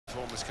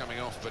was coming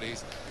off, but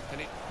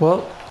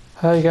Well,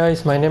 hi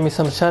guys, my name is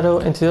Sam Shadow,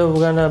 and today we're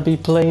gonna be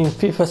playing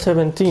FIFA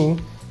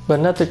 17, but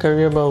not the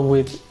career mode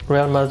with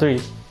Real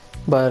Madrid,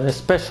 but a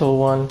special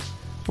one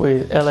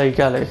with LA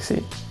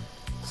Galaxy.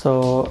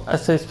 So I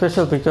say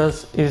special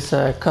because it's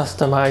a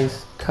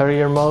customized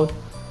career mode,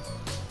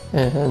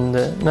 and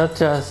it's not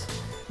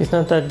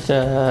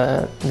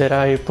that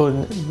I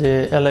put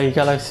the LA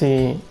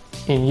Galaxy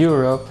in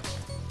Europe.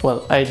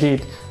 Well, I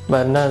did,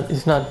 but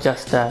it's not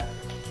just that.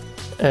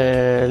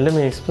 Let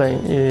me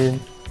explain.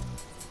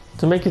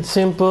 To make it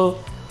simple,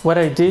 what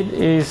I did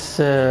is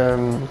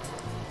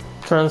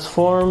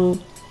transform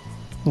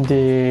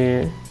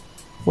the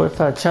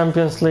UEFA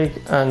Champions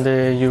League and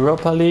the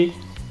Europa League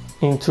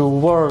into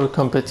world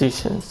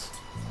competitions.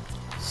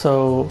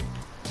 So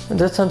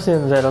that's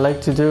something that I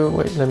like to do.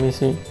 Wait, let me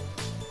see.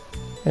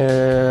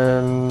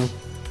 Yeah,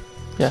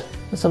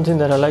 that's something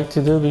that I like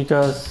to do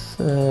because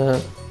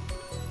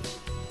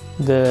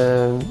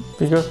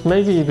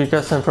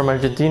because I'm from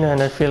Argentina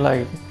and I feel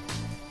like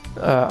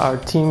our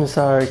teams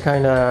are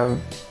kind of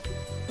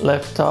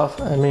left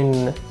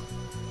on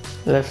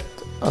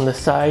the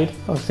side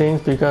of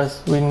things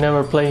because we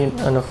never play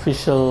an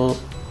official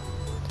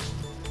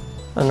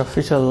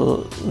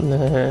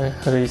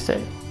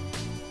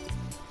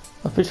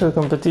official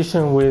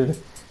competition with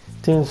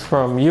teams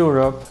from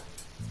Europe.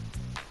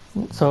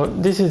 So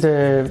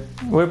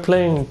we're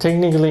playing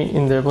technically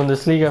in the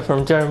Bundesliga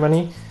from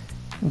Germany,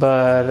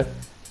 but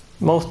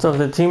most of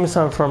the teams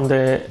are from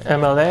the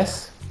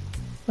MLS,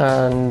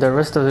 and the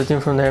rest of the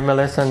teams from the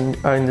MLS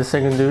are in the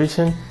second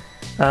division,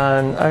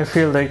 and I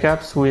fill the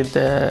gaps with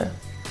the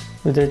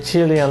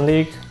Chilean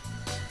league,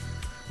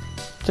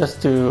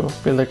 just to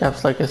fill the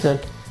gaps, like I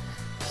said.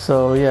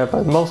 So yeah,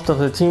 but most of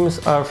the teams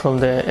are from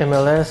the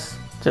MLS,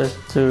 just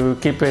to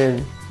keep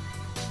it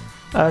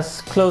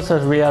as close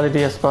as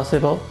reality as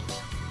possible.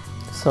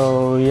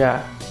 So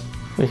yeah,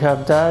 we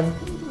have that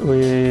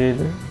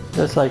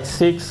there's like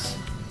 6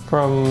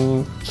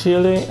 from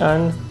Chile,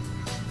 and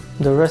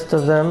the rest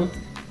of them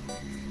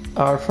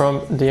are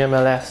from the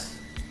MLS,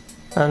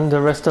 and the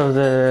rest of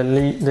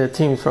the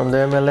teams from the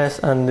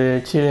MLS and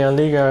the Chilean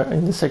league are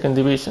in the second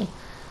division.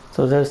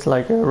 So there's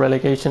like a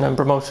relegation and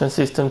promotion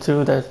system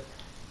too that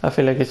I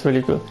feel like it's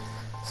really good.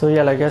 So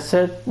yeah, like I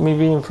said, me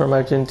being from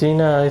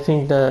Argentina, I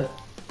think that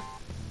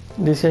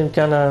this game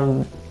kind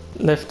of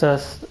left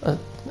us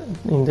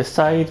in the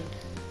side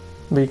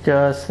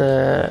because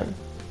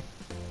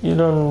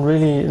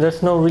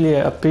there's no really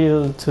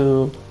appeal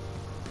to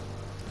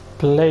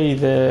play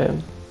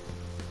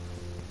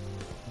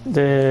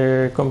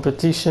the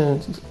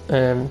competitions,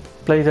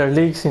 play their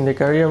leagues in the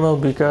career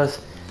mode, because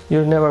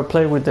you never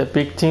play with the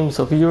big teams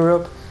of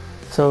Europe.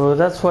 So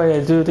that's why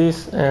I do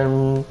this,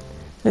 and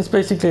it's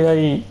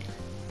basically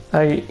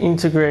I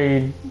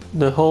integrate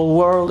the whole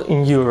world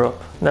in Europe.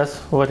 That's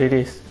what it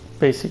is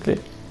basically.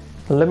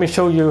 Let me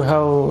show you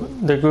how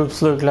the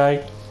groups look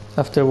like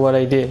after what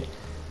I did.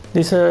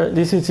 This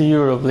is the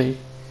Europe League.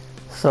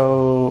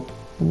 So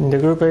in the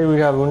group A we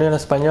have Unión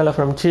Española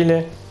from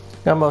Chile,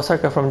 Gamba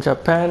Osaka from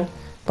Japan,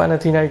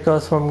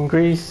 Panathinaikos from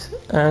Greece,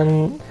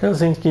 and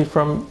Helsinki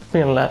from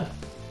Finland.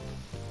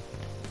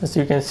 As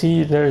you can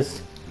see,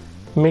 there's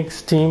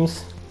mixed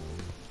teams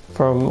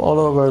from all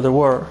over the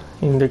world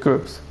in the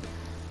groups.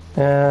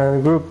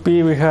 Group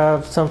B we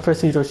have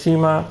Sanfrecce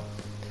Hiroshima,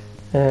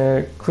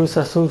 Cruz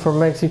Azul from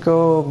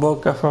Mexico,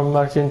 Boca from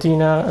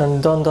Argentina,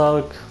 and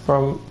Dundalk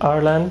from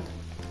Ireland.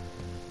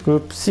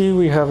 Group C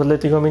we have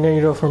Atlético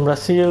Mineiro from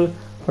Brazil,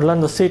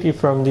 Orlando City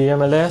from the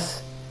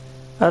MLS,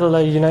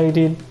 Adelaide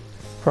United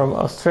from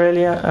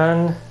Australia,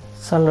 and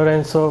San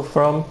Lorenzo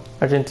from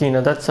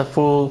Argentina. That's a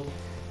full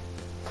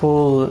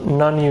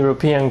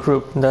non-European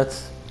group.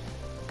 That's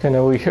kind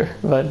of weird,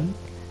 but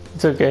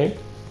it's okay.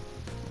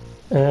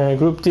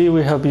 Group D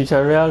we have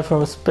Villarreal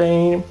from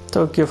Spain,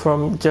 Tokyo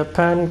from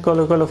Japan,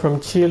 Colo-Colo from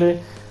Chile,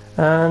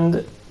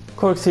 and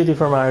Cork City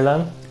from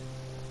Ireland.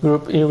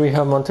 Group E we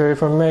have Monterrey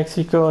from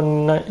Mexico,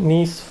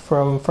 Nice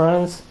from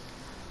France,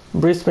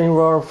 Brisbane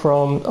Roar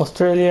from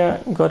Australia,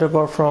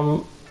 Göteborg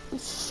from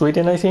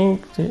Sweden, I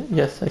think.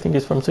 Yes, I think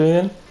it's from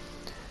Sweden.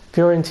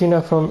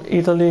 Fiorentina from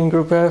Italy in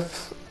Group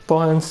F,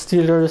 Poland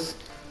Steelers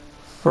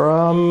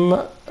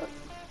from,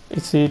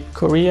 is it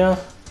Korea? I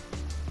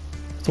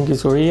think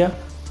it's Korea.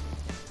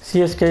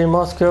 CSKA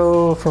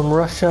Moscow from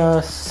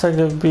Russia,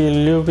 Zagreb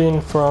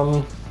Lubin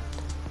from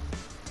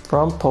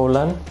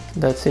Poland.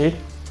 That's it.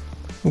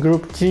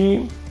 Group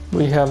G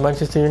we have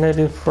Manchester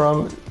United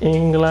from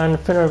England,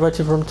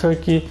 Fenerbahce from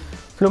Turkey,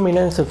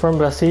 Fluminense from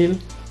Brazil,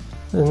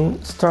 and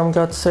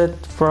Strømsgodset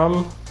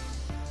from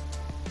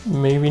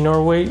maybe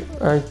Norway.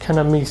 I kind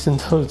of mixing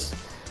those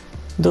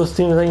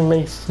teams. I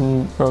mix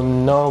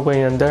from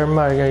Norway and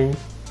Denmark.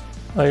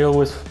 I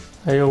always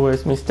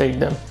mistake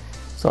them,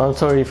 so I'm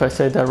sorry if I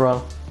said that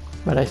wrong,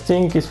 but I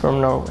think it's from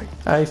Norway,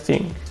 I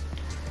think.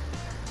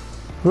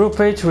 Group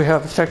H we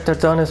have Shakhtar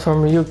Donetsk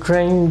from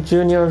Ukraine,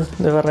 Junior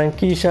de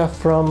Barranquilla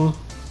from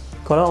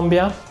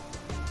Colombia,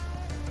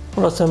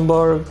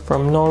 Rosenborg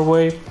from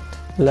Norway,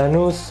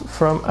 Lanús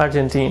from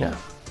Argentina.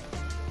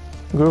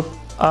 Group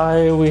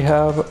I we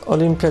have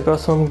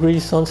Olympiacos from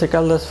Greece, Once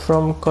Caldas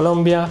from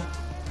Colombia,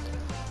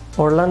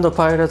 Orlando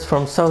Pirates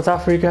from South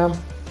Africa,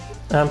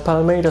 and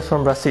Palmeiras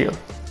from Brazil.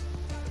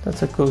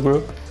 That's a cool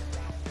group,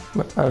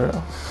 but I don't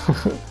know.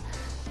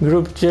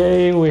 Group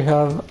J, we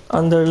have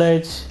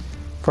Anderlecht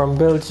from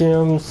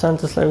Belgium,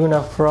 Santos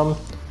Laguna from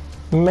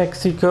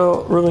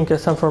Mexico, Rubin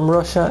Kazan from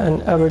Russia,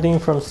 and Aberdeen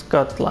from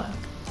Scotland.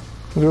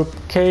 Group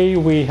K,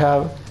 we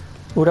have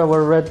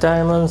Urawa Red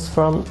Diamonds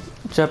from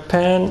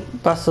Japan,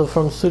 Basel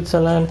from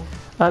Switzerland,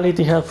 Al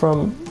Ittihad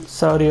from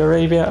Saudi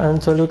Arabia,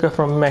 and Toluca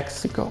from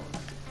Mexico.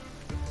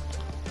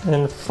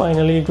 And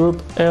finally,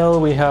 Group L,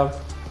 we have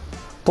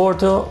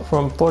Porto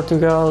from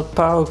Portugal,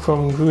 PAOK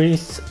from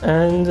Greece,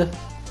 and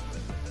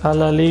Al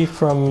Ahly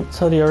from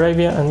Saudi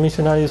Arabia, and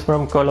Missionaries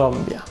from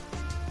Colombia.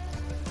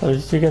 So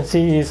as you can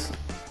see, it's,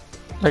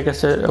 like I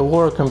said, a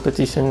world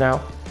competition now.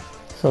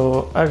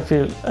 So I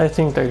think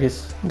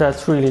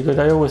that's really good.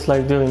 I always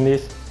like doing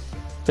this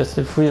because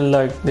I feel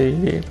like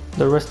the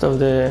rest of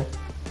the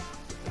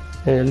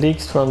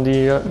leagues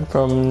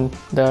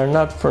that are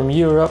not from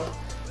Europe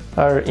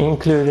are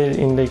included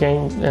in the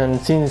game, and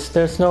since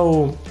there's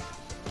no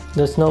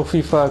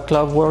FIFA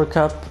Club World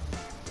Cup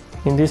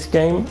in this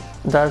game,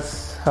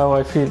 that's how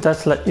I feel.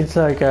 It's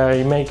like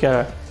I make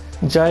a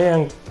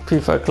giant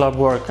FIFA Club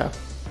World Cup.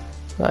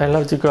 I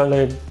love to call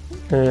it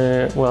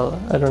well,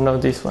 I don't know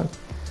this one.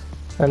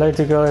 I like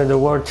to call it the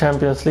World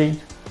Champions League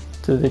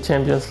to the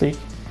Champions League.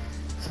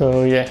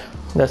 So yeah,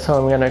 that's how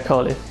I'm gonna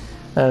call it.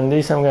 And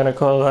this I'm gonna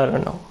call, I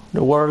don't know,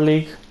 the World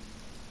League,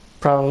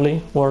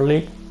 probably World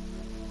League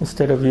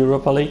instead of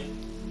Europa League.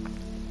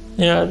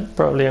 Yeah,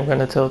 probably I'm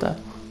gonna tell that.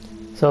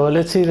 So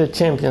let's see the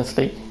Champions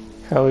League,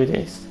 how it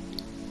is.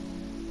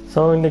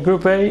 So in the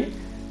Group A,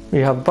 we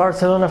have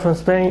Barcelona from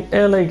Spain,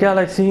 LA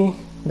Galaxy,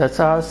 that's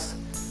us,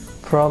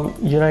 from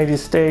United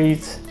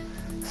States,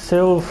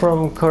 Seoul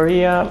from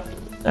Korea,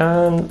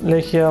 and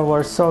Legia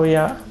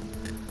Warsaw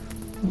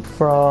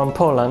from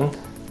Poland.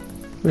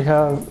 We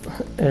have,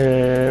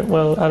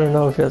 well, I don't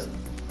know if it's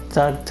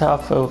that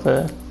tough of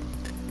a,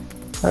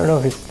 I don't know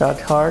if it's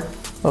that hard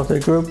of the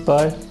group,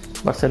 but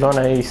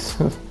Barcelona is.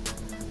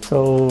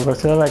 So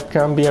Barcelona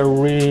can be a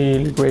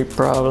really great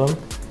problem,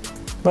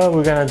 but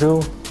we're gonna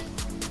do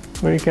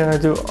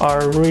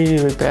our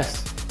really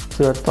best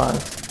to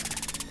advance.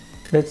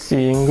 Let's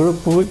see, in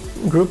Group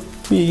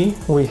B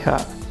we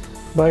have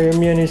Bayern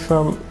Munich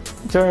from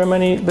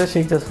Germany,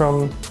 Besiktas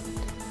from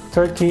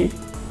Turkey,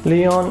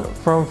 Lyon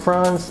from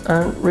France,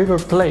 and River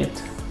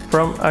Plate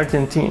from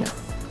Argentina.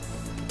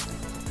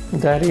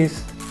 That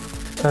is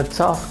a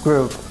tough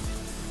group.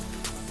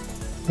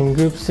 In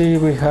Group C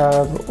we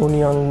have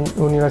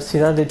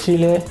Universidad de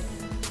Chile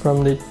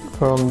from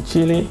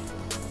Chile,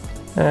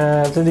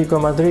 Atlético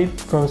Madrid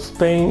from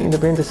Spain,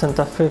 Independiente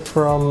Santa Fe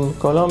from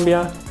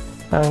Colombia,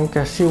 and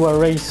Kashiwa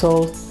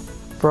Reysol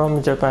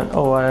from Japan.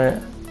 Oh, I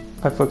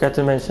forgot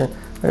to mention,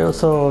 I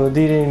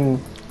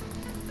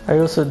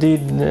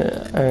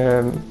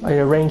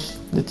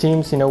arranged the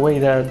teams in a way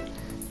that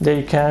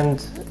they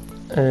can't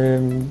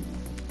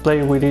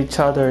play with each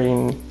other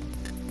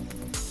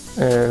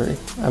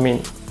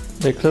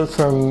the clubs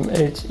from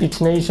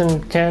each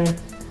nation can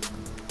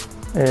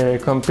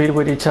compete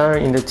with each other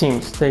in the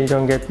teams. They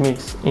don't get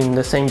mixed in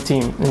the same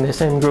team, in the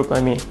same group.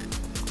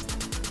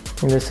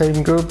 In the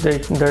same group,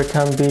 there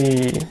can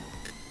be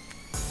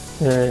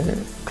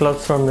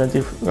clubs from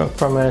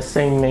a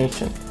same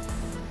nation.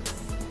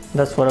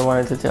 That's what I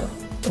wanted to tell.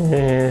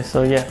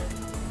 So yeah,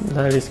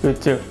 that is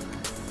good too.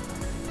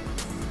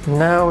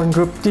 Now in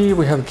Group D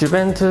we have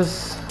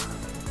Juventus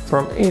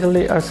from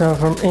Italy, Arsenal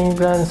from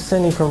England,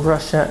 Zenit from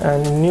Russia,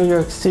 and New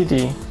York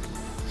City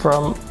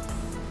from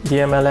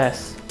the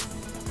MLS.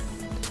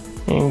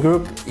 In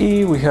Group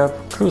E we have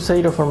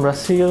Cruzeiro from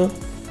Brazil,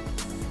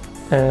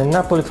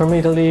 Napoli from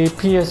Italy,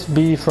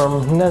 PSV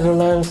from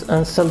Netherlands,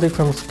 and Celtic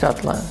from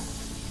Scotland.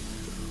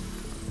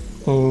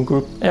 In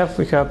Group F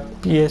we have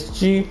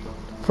PSG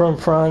from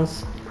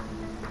France,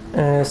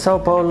 Sao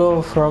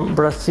Paulo from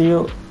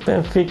Brazil,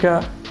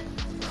 Benfica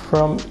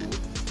from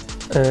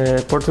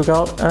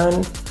Portugal,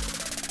 and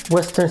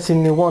Western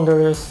Sydney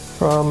Wanderers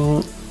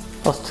from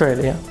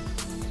Australia.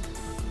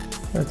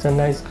 That's a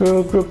nice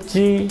group. Group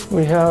G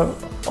we have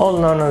all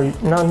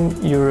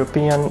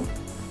non-European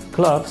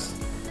clubs: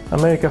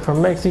 America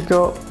from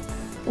Mexico,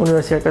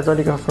 Universidad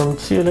Católica from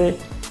Chile,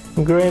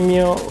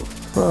 Gremio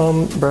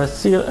from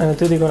Brazil, and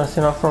Atlético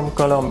Nacional from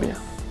Colombia.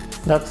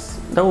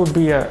 That would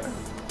be a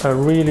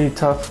really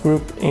tough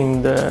group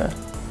in the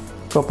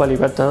Copa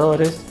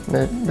Libertadores.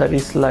 That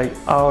is like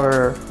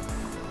our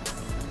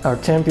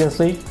Champions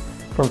League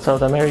from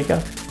South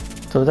America.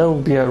 So that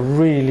would be a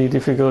really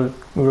difficult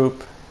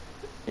group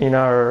in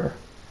our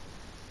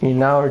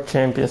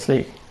Champions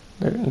League,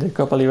 the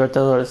Copa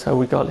Libertadores, how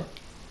we call it.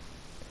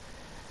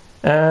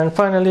 And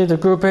finally, the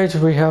Group H,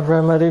 we have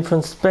Real Madrid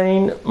from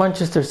Spain,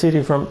 Manchester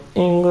City from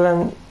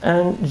England,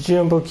 and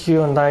Jeonbuk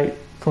Hyundai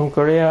from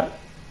Korea.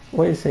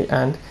 What do you say?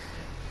 And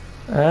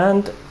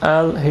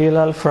Al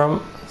Hilal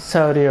from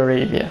Saudi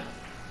Arabia.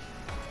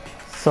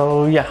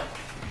 So yeah,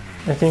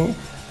 I think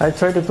I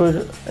tried to put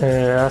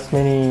as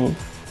many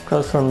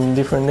clubs from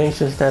different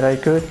nations that I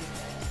could,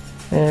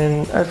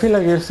 and I feel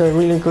like it's a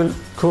really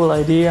cool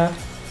idea.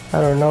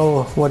 I don't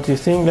know what you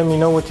think. Let me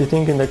know what you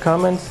think in the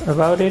comments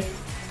about it.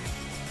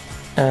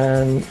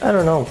 And I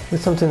don't know,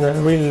 it's something that I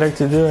really like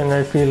to do, and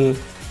I feel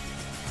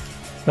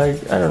like,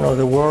 I don't know,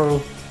 the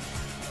world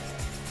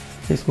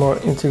is more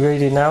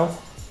integrated now,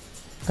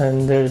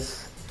 and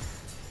there's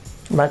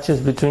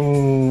matches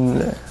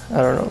between,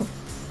 I don't know,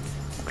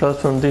 clubs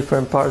from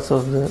different parts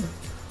of the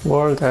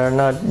world that are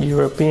not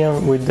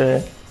European with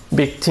the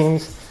big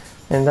teams,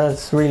 and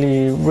that's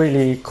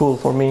really cool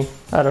for me.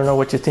 I don't know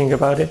what you think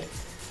about it.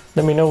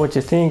 Let me know what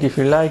you think, if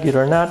you like it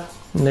or not,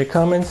 in the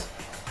comments.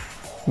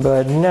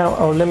 But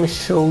now, let me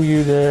show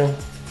you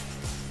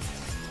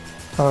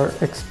our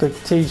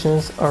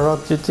expectations, our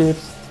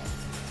objectives.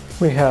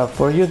 We have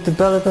for youth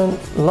development,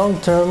 long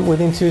term,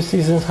 within 2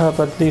 seasons, have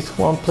at least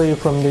one player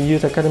from the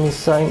youth academy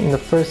signed in the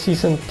first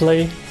season.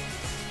 Play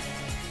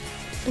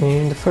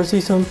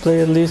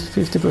at least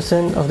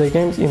 50% of the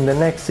games in the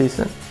next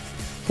season.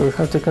 So we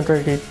have to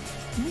contract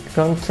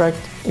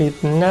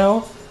it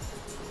now,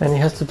 and he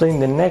has to play in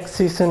the next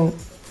season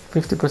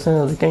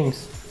 50% of the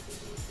games.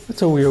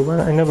 That's a weird one.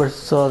 I never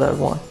saw that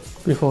one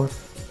before.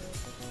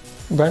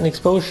 Brand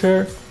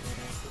exposure.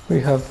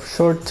 We have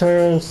short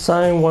term,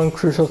 sign one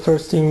crucial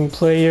first team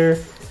player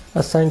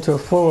assigned to a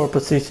forward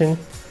position,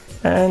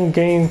 and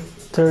gain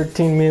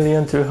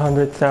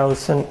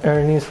 13,200,000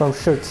 earnings from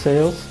shirt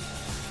sales.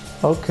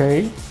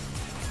 Okay.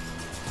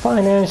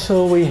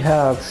 Financial, we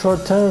have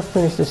short term,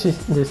 finish the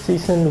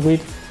season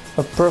with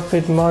a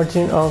profit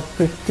margin of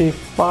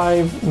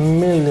 55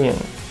 million.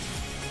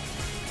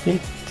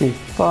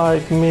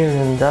 55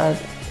 million,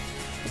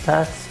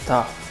 that's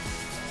tough.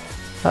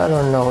 I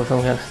don't know if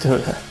I'm gonna do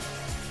that.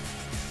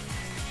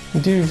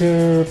 Do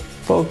your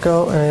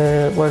Focal,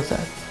 what's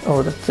that?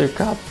 Oh, that's the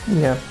cup,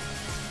 yeah.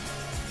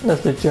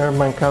 That's the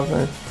German cup,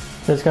 and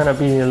there's gonna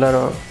be a lot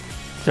of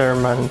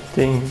German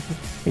things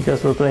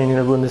because we're playing in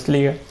the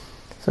Bundesliga.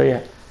 So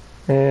yeah,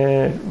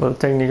 well,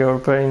 technically we're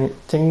playing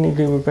in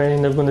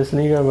the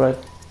Bundesliga, but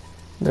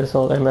there's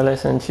all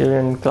MLS and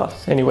Chilean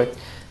clubs. Anyway,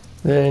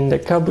 then the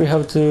cup we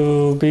have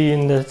to be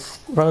in the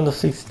round of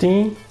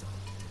 16,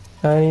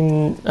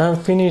 and I'm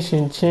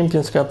finishing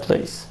Champions Cup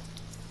place.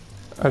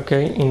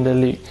 Okay, in the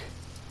league.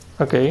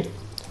 Okay,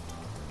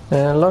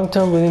 long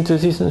term, within 2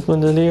 seasons,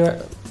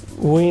 Bundesliga,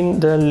 win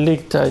the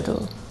league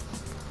title.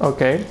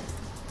 Okay,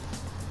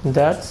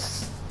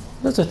 that's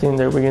a thing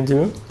that we can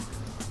do.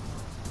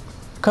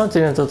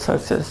 Continental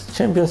success,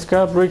 Champions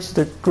Cup, reach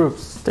the group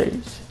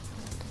stage,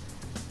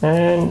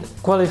 and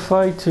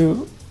qualify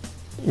to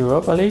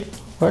Europa League.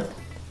 What?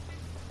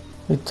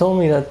 You told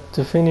me that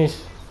to finish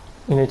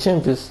in a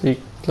Champions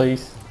League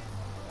place.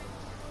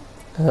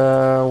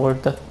 Well,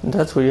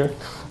 that's weird.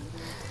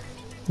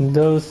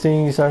 Those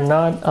things are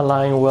not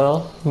aligned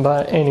well,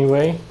 but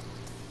anyway,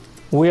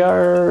 we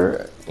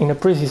are in a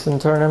preseason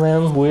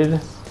tournament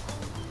with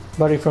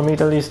Bari from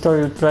Italy,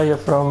 Story Playa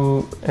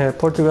from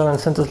Portugal, and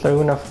Santos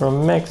Laguna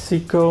from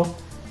Mexico,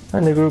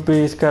 and the group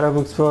is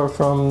Karabükspor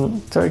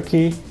from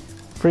Turkey,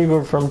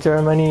 Fribourg from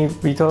Germany,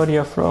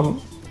 Vitoria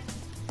from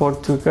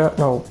Portugal,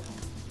 no,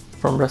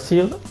 from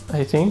Brazil,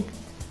 I think,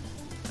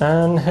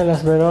 and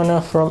Hellas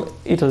Verona from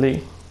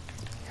Italy.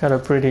 Had a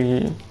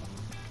pretty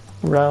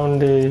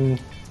rounded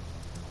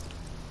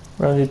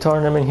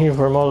tournament here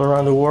from all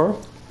around the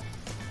world.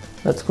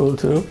 That's cool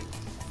too.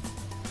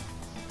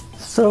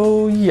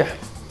 So yeah,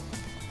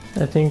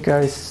 I think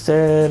I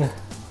said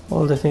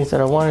all the things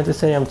that I wanted to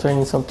say. I'm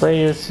training some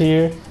players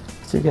here,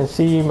 as you can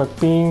see: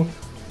 McBean,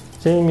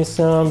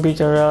 Jamison,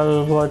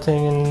 Villarreal,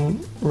 Boateng,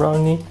 and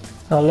Ronnie.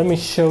 Let me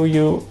show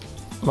you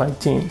my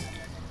team.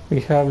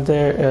 We have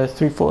there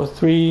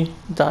 3-4-3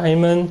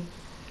 diamond.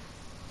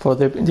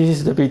 This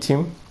is the B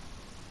team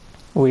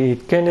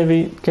with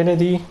Kennedy,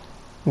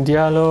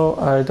 Diallo.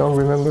 I don't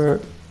remember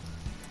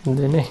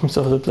the names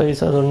of the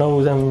players. I don't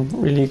know them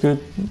really good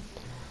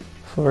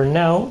for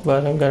now,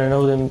 but I'm gonna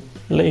know them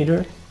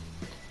later.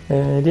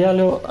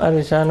 Diallo,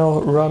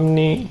 Arellano,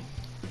 Romney,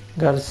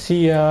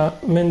 Garcia,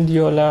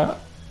 Mendiola,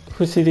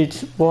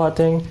 Husidic,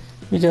 Boateng,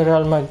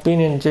 Villarreal,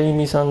 McBean, and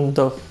Jamison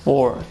the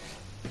Fourth.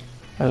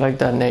 I like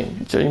that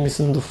name,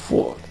 Jamison the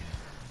Fourth.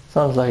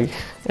 Sounds like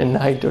a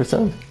knight or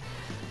something.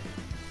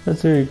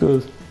 That's really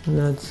good.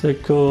 That's a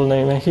cool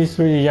name, and he's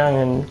really young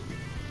and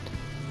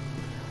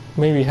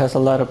maybe has a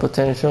lot of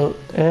potential.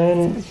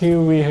 And here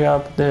we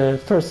have the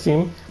first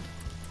team.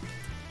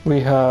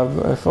 We have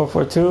a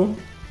 4-4-2,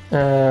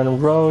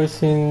 and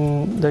Rose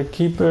in the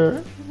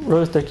keeper,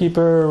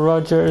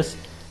 Rogers,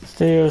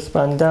 Steers,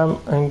 Van Dam,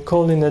 and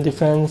Cole in the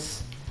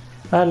defense,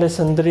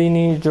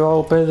 Alessandrini,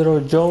 Joao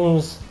Pedro,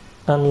 Jones,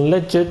 and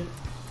Leggett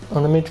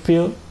on the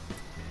midfield,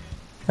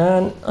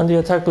 and on the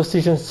attack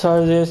position,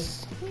 Sardis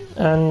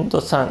and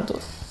Dos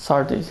Santos.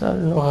 Sardis, I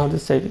don't know how to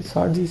say it.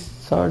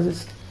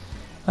 Sardis,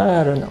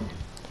 I don't know.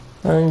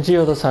 And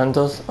Gio Dos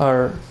Santos,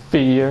 our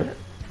figure,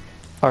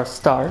 our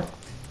star.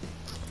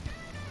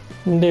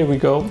 And there we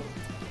go.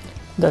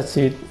 That's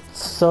it.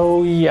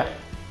 So yeah,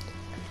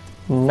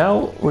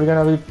 Now we're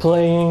gonna be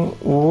playing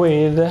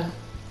with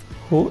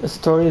who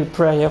started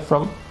prayer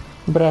from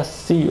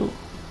Brazil.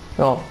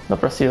 No, not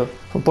Brazil,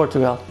 from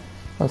Portugal.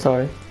 I'm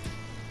sorry.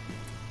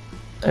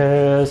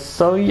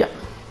 So yeah,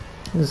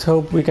 let's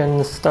hope we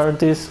can start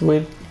this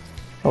with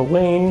a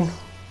win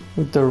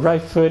with the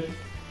right foot.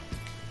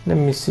 Let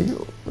me see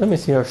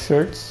our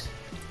shirts.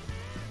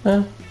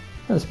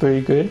 That's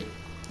pretty good.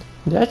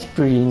 That's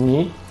pretty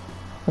neat.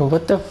 And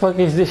what the fuck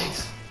is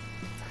this?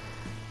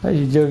 Are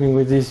you joking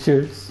with these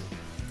shirts?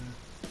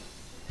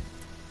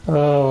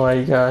 Oh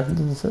my god,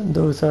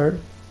 those are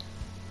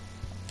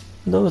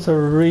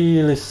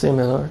really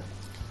similar.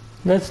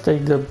 Let's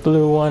take the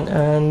blue one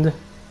and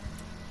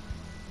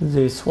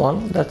this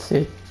one. That's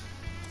it.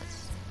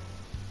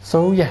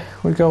 So yeah,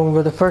 we're going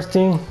with the first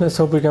team. Let's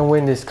hope we can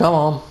win this. Come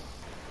on.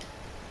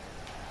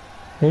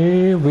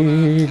 Here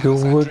we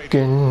go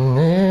again,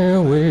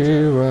 here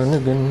we run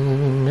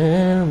again,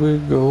 here we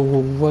go,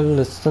 well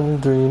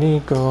Alessandrini,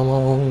 come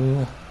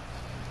on.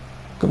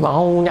 Come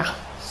on, yeah,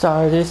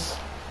 Sardis.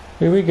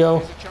 Here we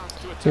go,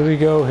 here we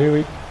go, here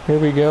we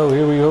go,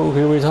 here we go,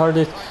 here we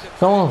Sardis.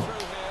 Come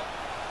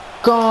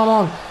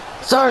on,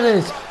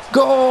 Sardis,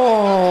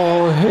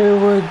 go! Here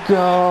we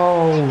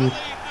go.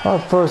 Our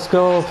first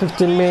goal,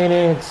 15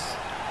 minutes.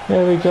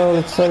 Here we go,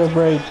 let's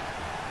celebrate.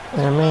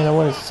 And man, I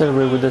wanted to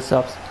celebrate with the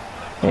subs.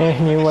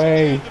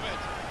 Anyway,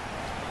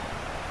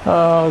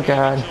 oh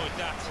god,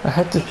 I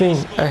had to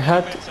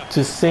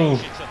sing.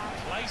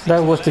 That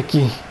was the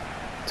key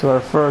to our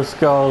first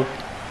goal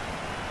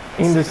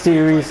in the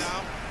series,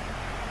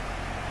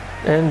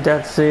 and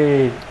that's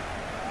it.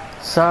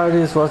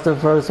 Sardis was the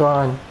first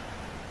one.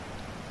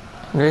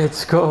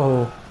 Let's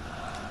go.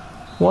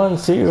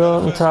 1-0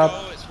 on top.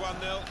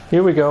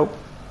 Here we go.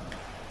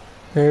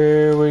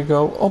 Here we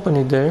go. Open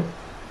it there.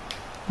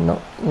 No,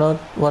 not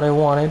what I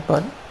wanted,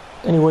 but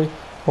anyway.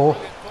 Oh,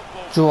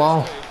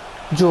 Joao,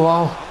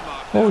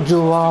 oh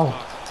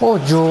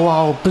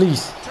Joao,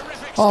 please.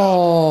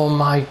 Oh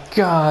my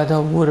god, that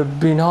would have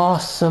been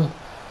awesome.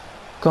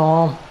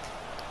 Come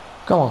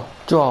on,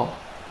 Joao,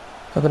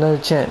 have another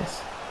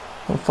chance.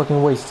 Don't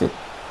fucking waste it.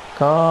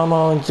 Come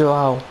on,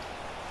 Joao,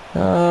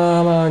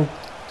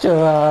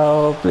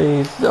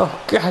 please.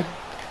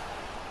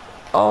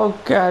 Oh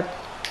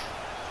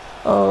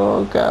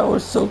god, we're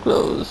so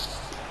close.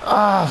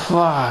 Ah,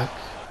 fuck.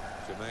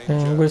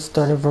 And we're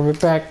starting from the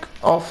back.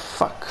 Oh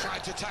fuck.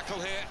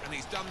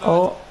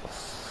 Oh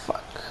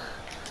fuck.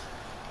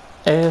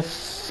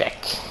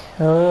 Effect.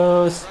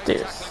 Oh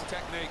stairs.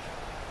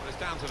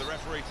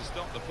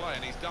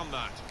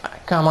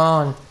 Come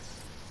on.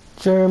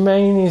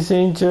 Jermaine is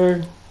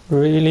injured.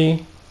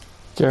 Really?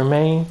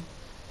 Jermaine?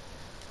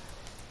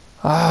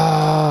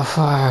 Ah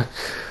fuck.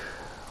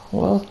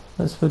 Well,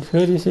 let's put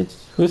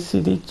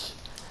Husidic,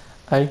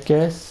 I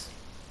guess.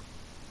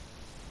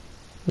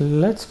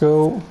 Let's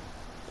go.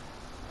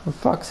 For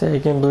fuck's sake, I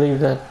can't believe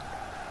that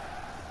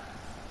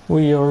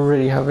we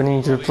already have an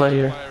injured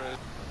player.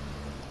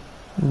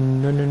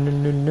 No.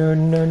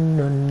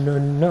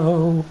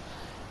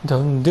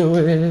 Don't do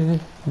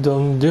it.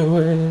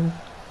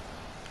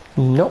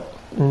 No.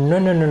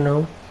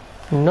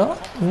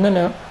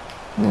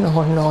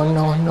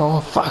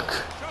 No. Fuck.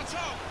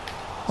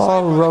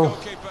 Oh, row.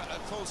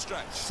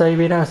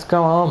 Save it us,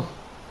 come on.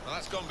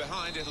 That's gone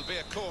behind, it'll be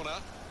a corner.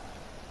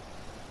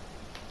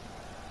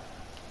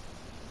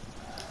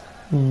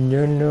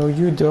 No,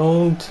 you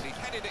don't.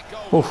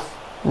 Oof,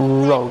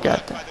 row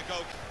got that.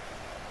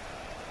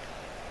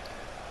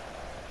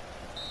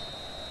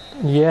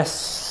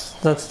 Yes,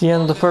 that's the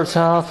end of the first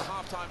half.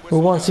 We're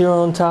 1-0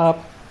 on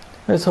top.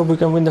 Let's hope we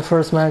can win the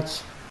first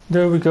match.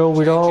 There we go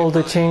with all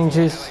the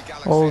changes,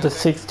 all the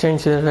 6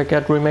 changes that I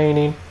got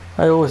remaining.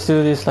 I always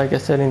do this, like I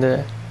said, in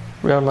the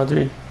Real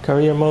Madrid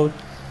career mode.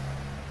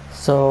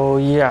 So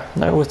yeah,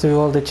 I always do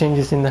all the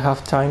changes in the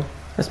halftime.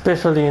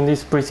 Especially in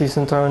these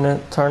preseason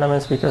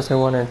tournaments because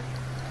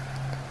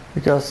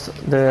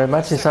the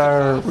matches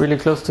are really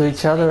close to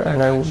each other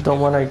and I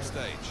don't wanna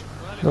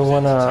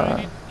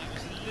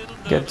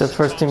get the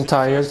first team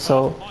tired,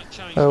 so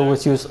I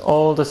always use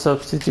all the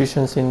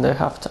substitutions in the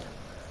halftime.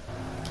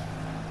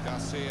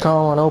 Come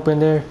on, open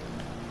there.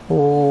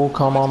 Oh,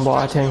 come on,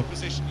 Boateng,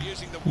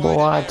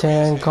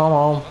 come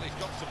on.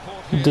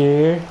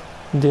 There,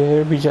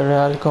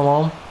 Villarreal, come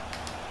on.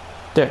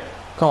 There,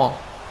 come on.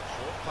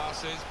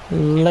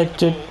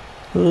 Legend,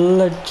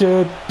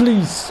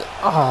 please.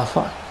 Ah,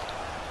 fuck.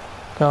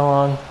 Come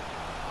on.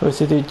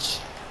 Husidic,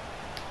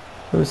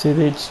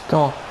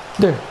 come on.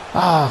 There.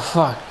 Ah,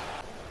 fuck.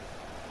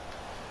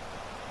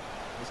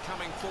 He's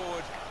coming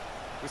forward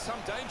with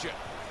some danger.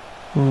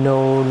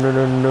 No.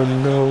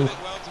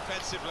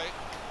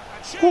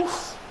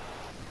 Oof.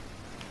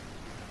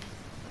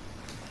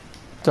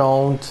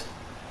 Don't,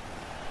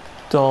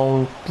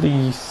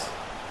 please.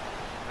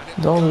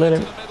 Don't let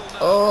him.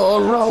 Oh,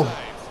 row.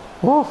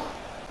 Whoa.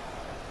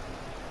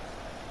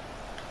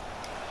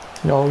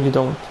 No, you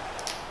don't.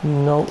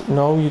 No,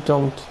 you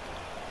don't.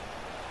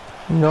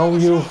 No,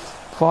 you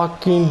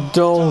fucking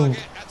don't.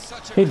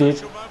 He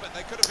did.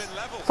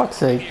 Fuck's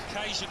sake.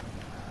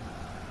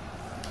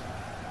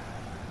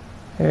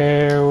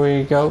 Here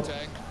we go.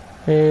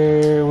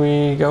 Here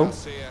we go.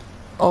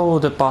 Oh,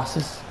 the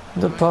passes.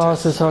 The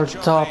passes are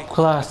top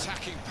class.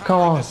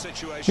 Come on.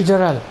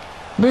 Villarreal.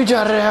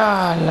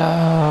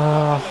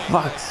 Villarreal!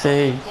 Fuck's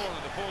sake.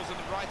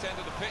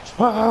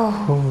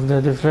 Wow,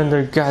 the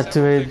defender got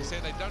to it.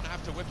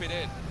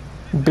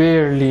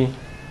 Barely.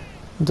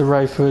 The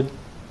right foot.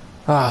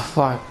 Ah,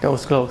 fuck, that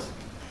was close.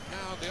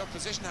 Now the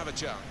opposition have a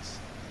chance.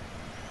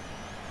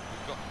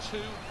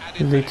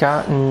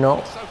 Lika,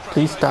 no.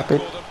 Please stop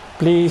it.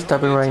 Please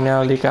stop it right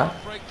now, Lika.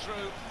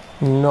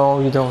 No,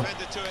 you don't.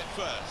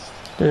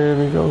 There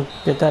we go.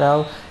 Get that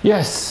out.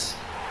 Yes!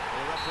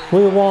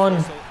 We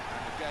won.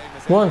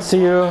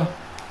 1-0.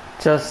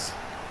 Just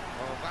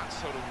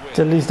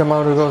the least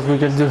amount of goals we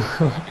could do.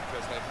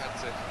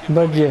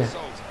 But yeah,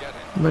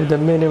 by the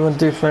minimum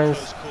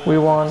difference, we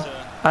won.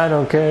 I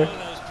don't care.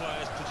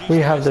 We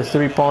have the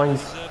 3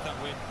 points.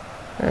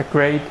 A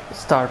great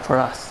start for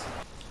us.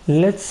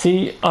 Let's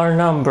see our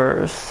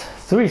numbers.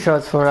 3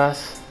 shots for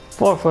us,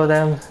 4 for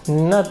them.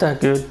 Not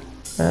that good.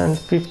 And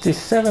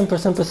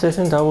 57%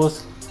 possession. That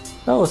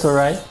was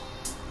alright.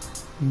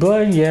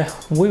 But yeah,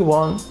 we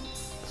won.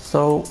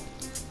 So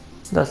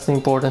that's the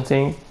important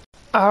thing.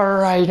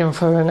 Alright, and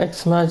for the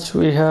next match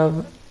we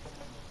have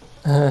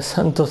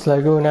Santos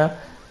Laguna,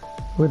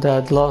 who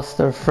had lost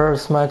their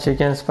first match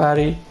against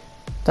Patty.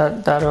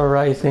 That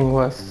alright thing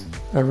was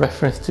a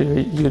reference to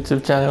a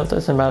YouTube channel.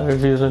 Doesn't matter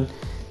if you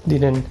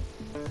didn't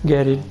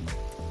get it.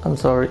 I'm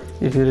sorry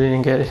if you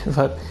didn't get it,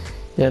 but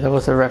yeah, that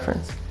was a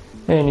reference.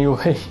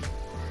 Anyway,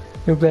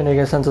 we're playing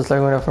against Santos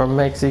Laguna from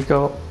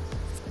Mexico.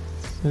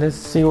 Let's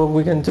see what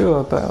we can do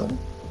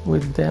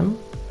with them.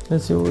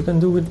 Let's see what we can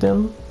do with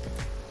them.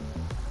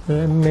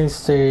 Let me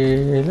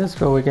see. Let's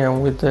go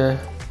again with the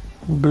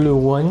blue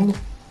one.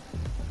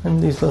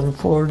 And this one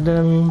for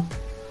them.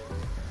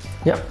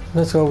 Yep,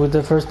 let's go with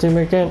the first team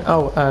again.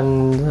 Oh,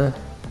 and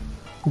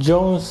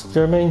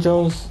Jermaine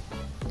Jones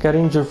got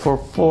injured for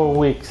 4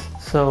 weeks.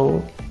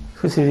 So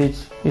Fusidic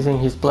is in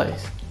his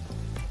place.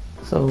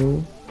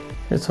 So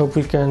let's hope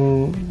we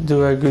can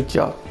do a good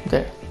job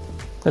there.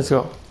 Let's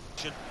go.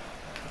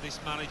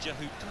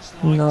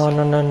 No.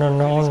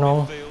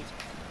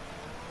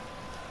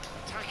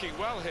 Attacking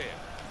well here.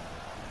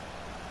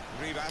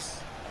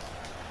 Rivas.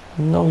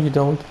 No, you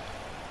don't.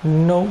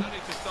 No.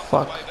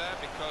 Fuck.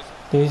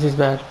 This is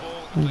bad.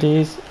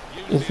 This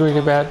is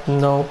really bad.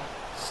 No.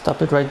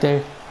 Stop it right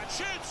there.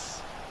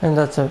 And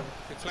that's it.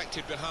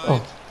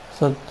 Oh,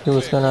 so he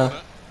was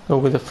gonna go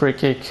with a free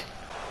kick.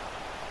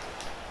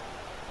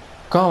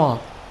 Come on.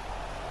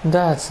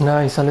 That's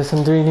nice,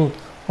 Alessandrini.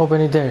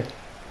 Open it there.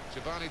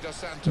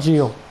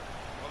 Gio.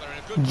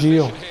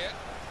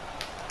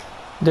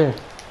 There.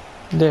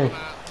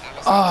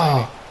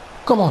 Ah,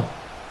 come on.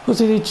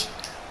 Husidic.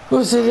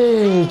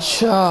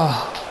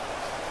 Ah.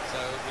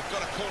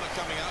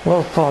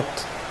 Well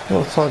fought,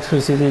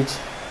 Husidic.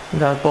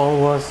 That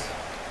ball was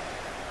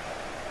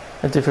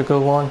a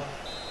difficult one.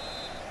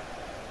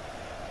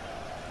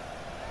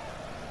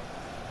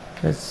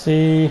 Let's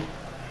see.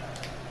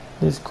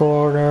 This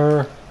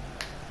corner.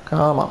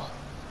 Come on.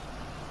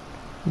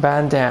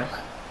 Van Dam.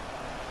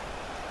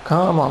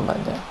 Come on,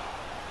 Van Dam.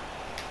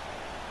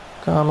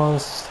 Come on,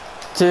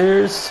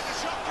 Steers.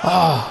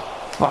 Ah,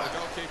 fuck.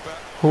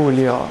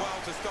 Julio.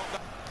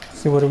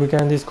 See what we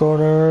can in this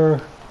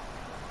corner.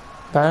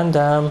 Van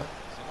Dam.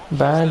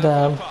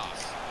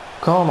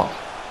 Come on.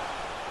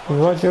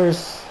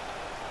 Rogers.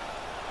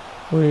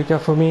 What do you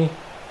got for me?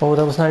 Oh,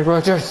 that was nice,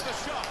 Rogers.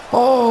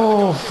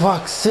 Oh,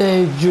 fuck's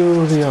sake,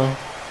 Julio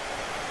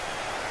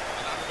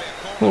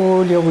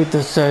with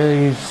the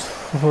saves.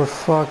 For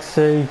fuck's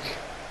sake.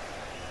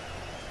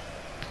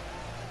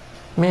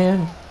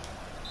 Man.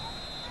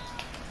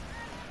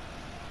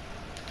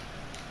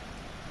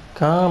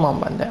 Come on,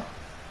 Banda.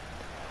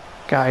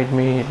 Guide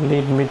me,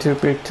 lead me to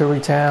Victory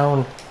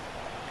Town.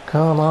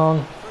 Come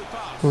on.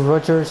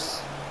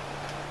 Rogers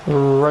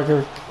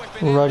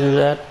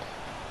that.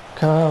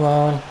 Come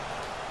on.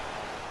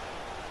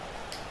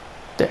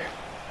 There.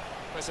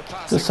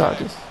 To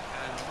Sardis.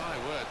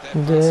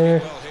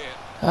 There.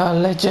 Ah,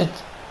 legend.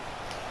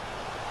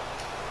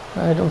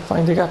 I don't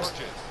find the gaps.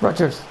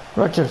 Rogers.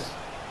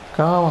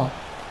 Come on.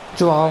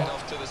 Joao.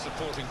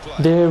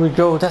 There we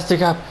go. That's the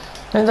gap.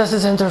 And that's the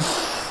center.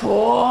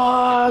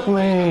 Fuck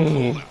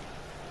me.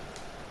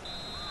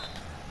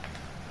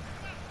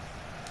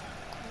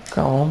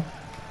 Come on.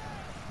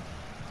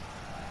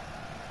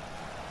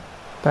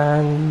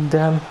 Van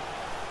Dam.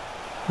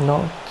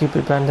 No, keep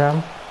it, Van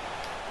Dam.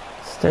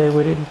 Stay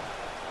with it.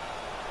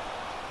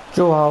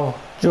 Joao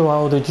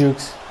the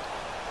Jukes.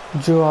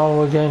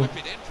 Joao again.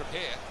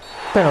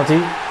 Penalty.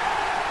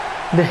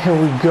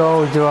 There we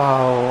go,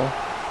 Joao.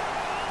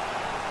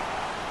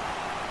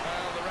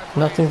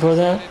 Nothing for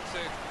that?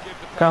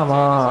 Come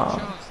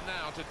on.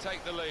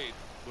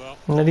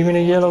 Not even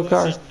a yellow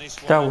card.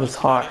 That was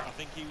hard.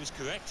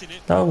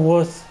 That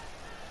was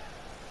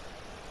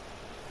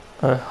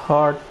a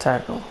hard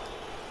tackle.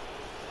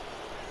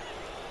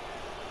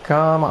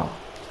 Come on.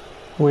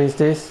 Who is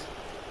this?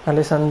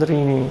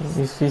 Alessandrini.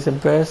 Is he the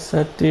best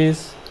at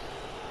this?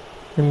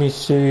 Let me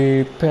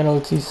see,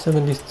 penalty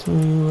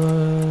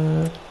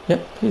 72,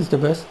 yep, he's the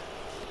best.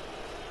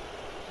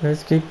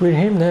 Let's kick with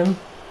him then.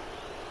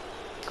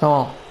 Come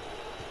on.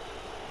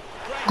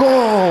 Goal!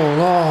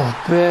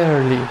 Oh,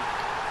 barely.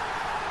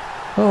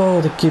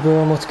 Oh, the keeper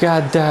almost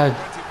got that.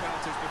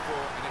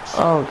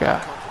 Oh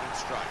god.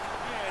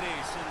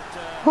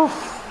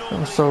 That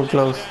was so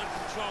close.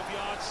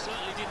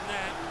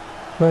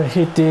 But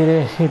he did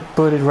it, he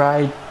put it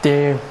right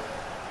there.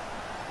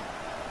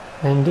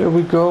 And there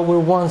we go, we're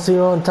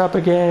 1-0 on top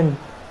again.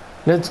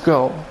 Let's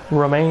go,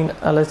 Romain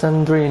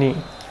Alessandrini.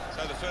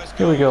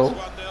 Here we go.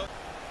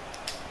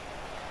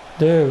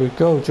 There we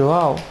go,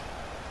 Joao.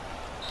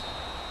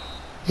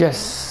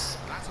 Yes,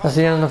 that's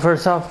the end of the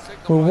first half.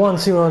 We're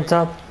 1-0 on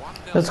top.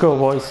 Let's go,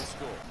 boys.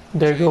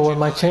 There go all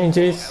my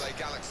changes.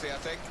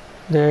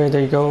 There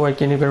they go, I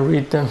can't even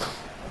read them.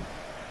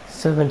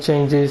 7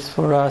 changes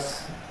for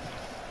us.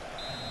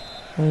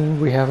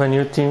 And we have a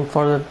new team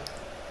for the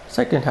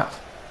second half.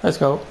 Let's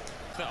go.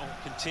 That'll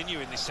continue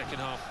in this second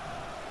half.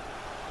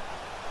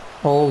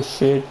 Oh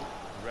shit.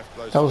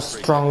 That was a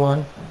strong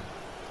one.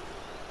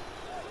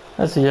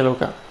 That's a yellow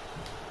card.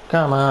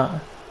 Come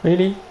on.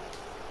 Really?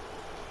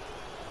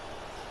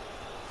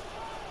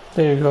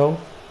 There you go.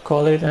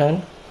 Call it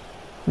and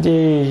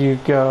there you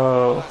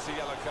go.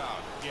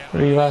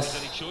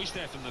 Rivas.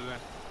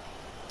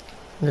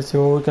 Let's see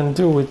what we can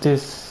do with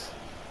this.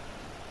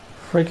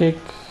 Free kick.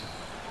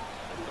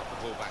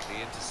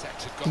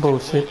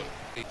 Bullshit.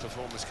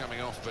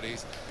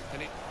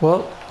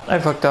 Well, I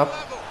fucked up.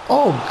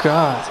 Oh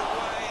god.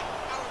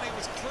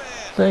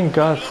 Thank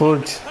god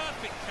Fudge.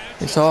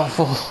 It's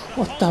awful.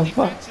 What the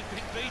fuck?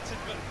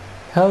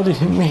 How did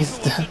he miss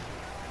that?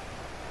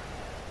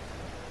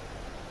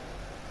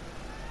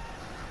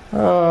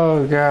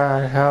 Oh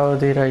god, how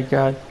did I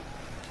get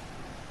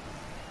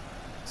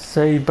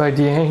saved by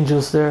the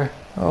angels there?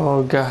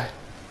 Oh god.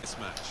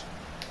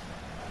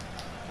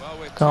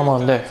 Come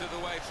on there.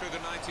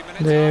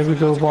 There we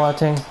go,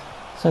 Boateng.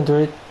 Center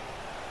it.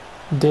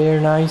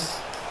 There, nice.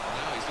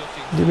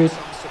 Give it.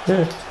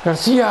 There.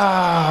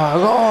 Garcia!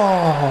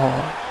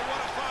 Goal!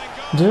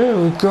 There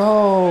we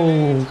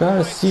go!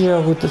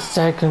 Garcia with the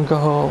second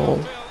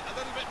goal.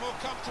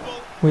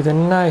 With a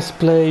nice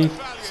play,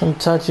 some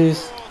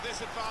touches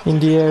in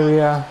the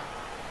area.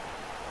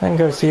 And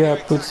Garcia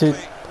puts it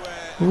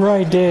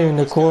right there in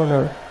the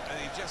corner.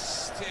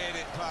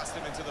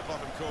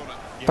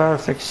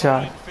 Perfect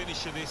shot.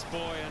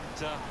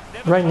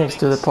 Right next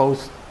to the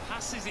post.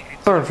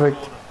 Perfect.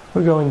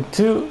 We're going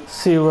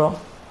 2-0.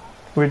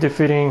 We're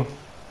defeating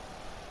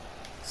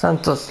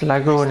Santos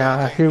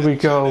Laguna. Here we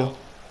go.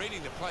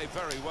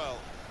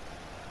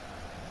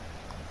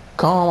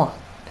 Come on.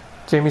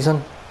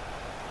 Jamison.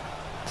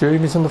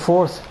 Jamison the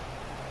fourth.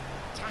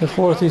 The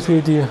fourth is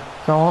with you.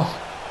 Come on.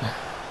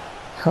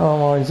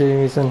 Come on,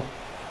 Jamison.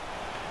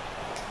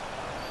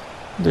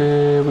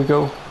 There we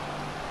go.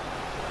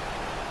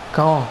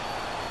 Come on.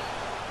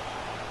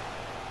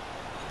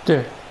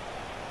 There.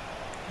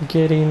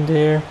 Get in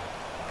there.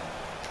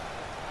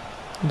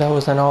 That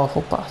was an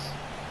awful pass.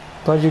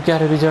 But you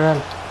got it,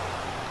 Villarreal.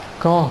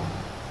 Come on.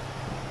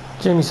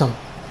 Jamison.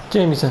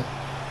 Jamison.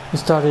 You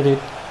started it.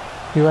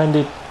 You end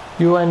it.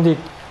 You end it.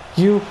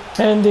 You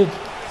end it.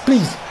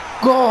 Please.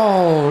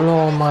 Goal!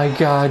 Oh my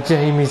god,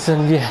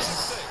 Jamison.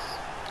 Yes.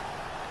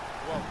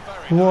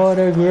 What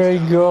a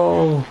great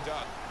goal.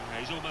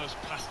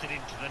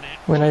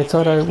 When I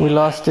thought we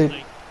lost it,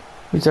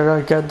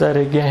 Villarreal got that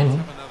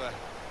again.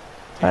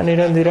 And it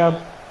ended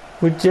up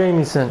with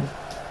Jamison.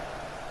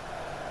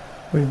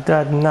 With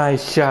that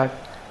nice shot.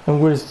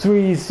 And we're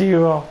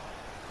 3-0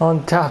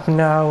 on top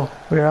now.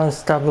 We're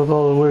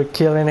unstoppable. We're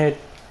killing it.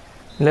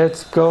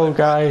 Let's go,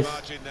 guys.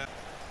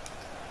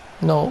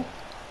 No.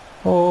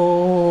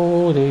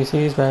 Oh, this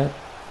is bad.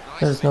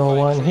 There's no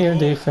one here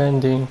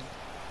defending.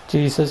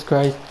 Jesus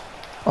Christ.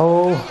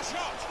 Oh.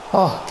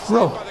 Oh,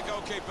 bro.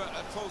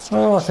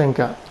 Oh, thank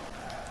God.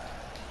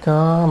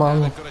 Come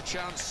on.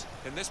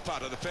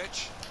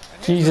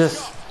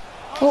 Jesus.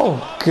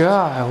 Oh,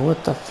 God.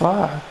 What the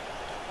fuck?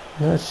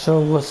 That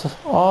show was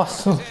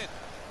awesome.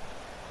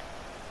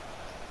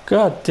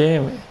 God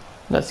damn it.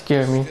 That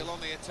scared me.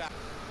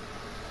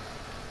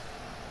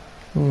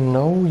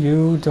 No,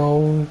 you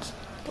don't.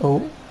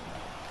 Oh.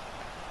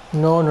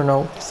 No, no,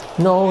 no.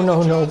 No,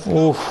 no,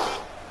 no.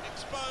 Oof.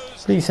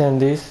 Please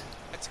end this.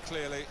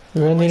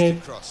 You're ending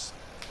it.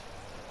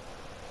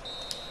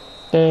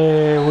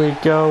 There we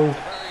go.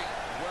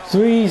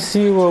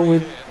 3-0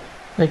 with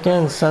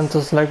against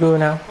Santos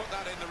Laguna.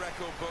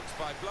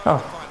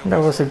 Oh, that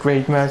was a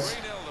great match.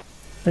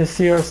 Let's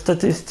see our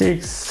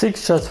statistics.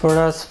 6 shots for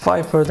us,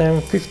 5 for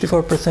them,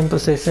 54%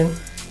 possession.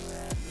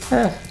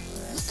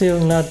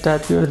 Still not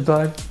that good,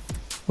 but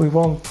we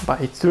won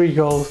by 3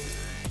 goals,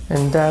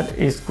 and that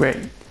is great.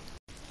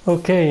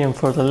 Okay, and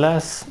for the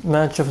last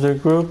match of the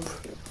group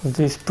of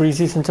this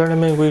preseason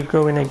tournament, we're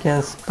going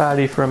against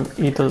Bari from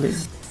Italy.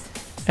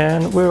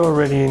 And we're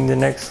already in the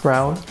next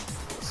round,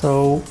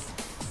 so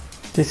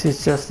this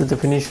is just the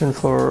definition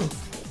for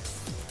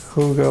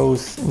who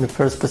goes in the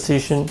first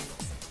position,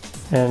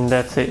 and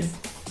that's it.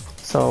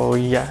 So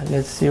yeah,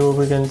 let's see what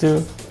we can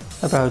do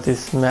about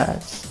this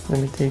match.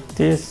 Let me take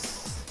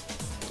this.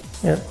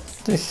 Yep,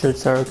 these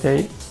shirts are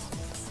okay.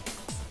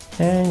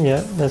 And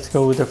yeah, let's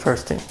go with the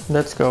first team.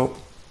 Let's go.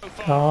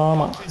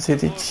 Come on,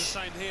 Zidic.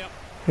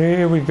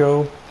 Here we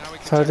go.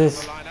 Start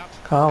this.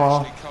 Come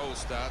on.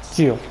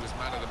 Gio.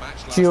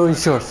 Gio,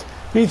 it's yours.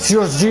 It's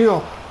yours,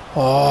 Gio.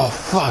 Oh,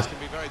 fuck.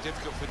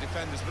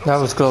 That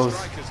was close.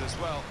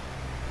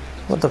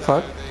 What the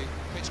fuck?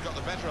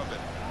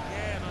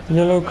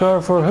 Yellow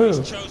card for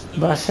who?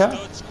 Basha?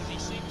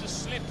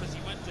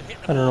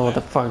 I don't know what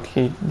the fuck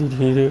did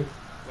he do.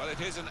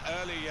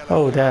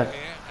 Oh, that.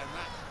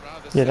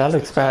 Yeah, that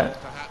looks bad.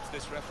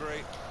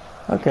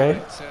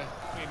 Okay.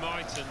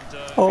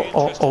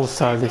 Oh,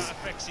 Sardis.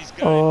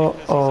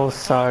 Oh,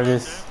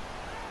 Sardis.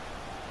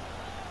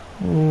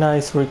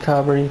 Nice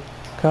recovery.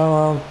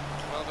 Come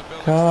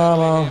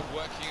on.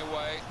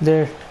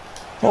 There.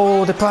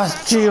 Oh, the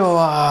pass, Gio.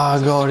 Ah,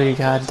 Gori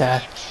got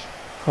that.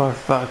 For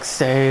fuck's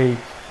sake.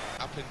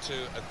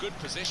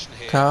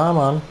 Come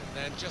on.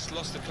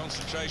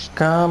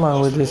 Come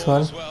on with this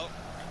one.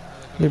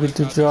 Leave it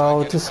to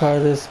draw to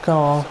Sardis. Come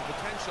on.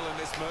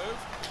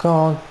 Come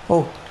on.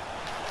 Oh,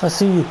 I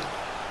see you.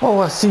 Oh,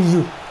 I see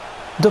you.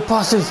 The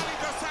passes.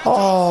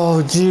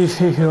 Oh,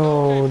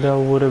 Gio. That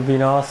would have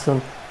been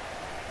awesome.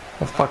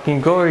 A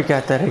fucking Gori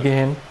got that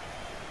again.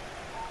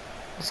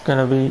 It's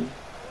gonna be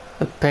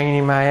a pain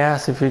in my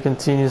ass if we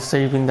continue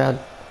saving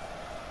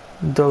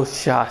those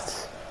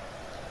shots.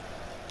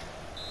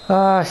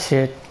 Ah,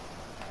 shit.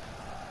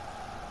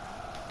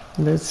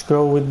 Let's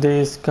go with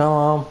this. Come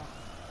on.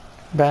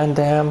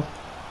 Bandam.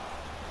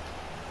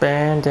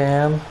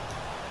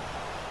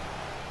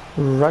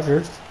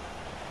 Rogers.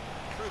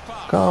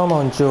 Come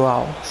on,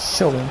 Joao.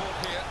 Show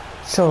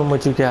him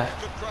what you got.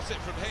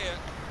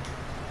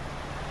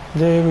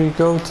 There we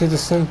go to the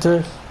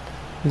center.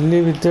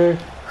 Leave it there.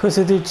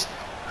 Husidic.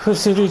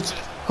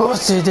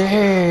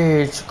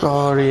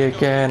 Gori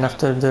again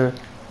after the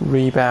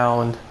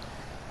rebound.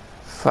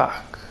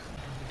 Fuck.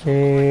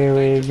 Here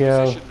we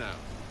go.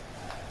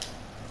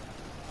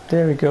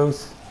 There he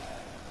goes.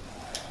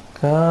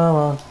 Come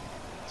on.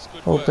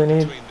 Open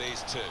it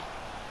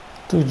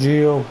to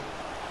Gio.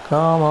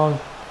 Come on.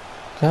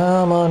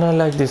 I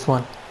like this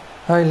one.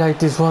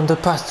 The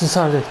pass to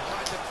Sardis.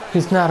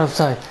 He's not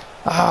offside.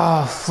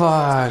 Ah,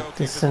 fuck.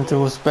 The center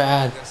was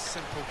bad.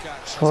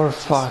 For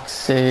fuck's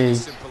sake.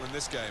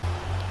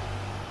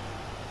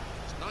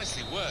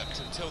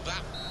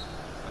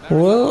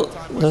 Well,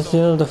 that's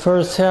the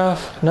first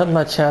half. Not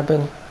much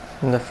happened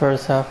in the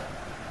first half.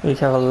 We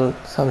have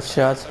some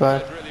shots,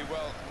 but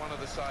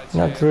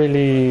not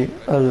really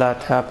a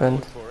lot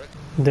happened.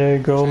 There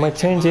go my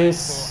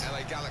changes.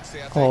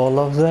 All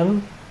of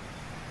them.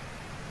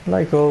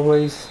 Like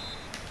always.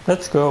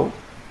 Let's go.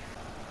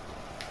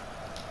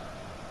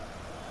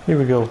 Here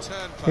we go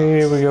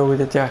with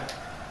the jack.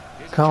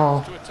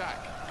 Come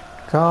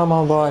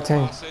on,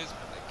 Boateng.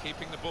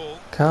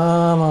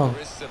 Come on.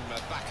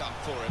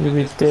 Leave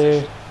it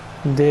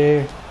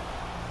there.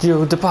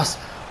 Gio, the pass.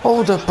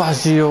 Oh, the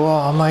pass, Gio.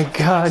 Oh my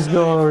God,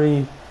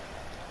 Gori.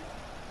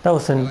 That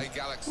was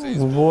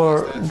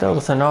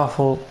an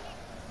awful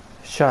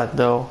shot,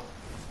 though.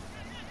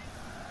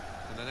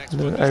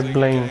 I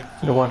blame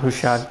the one who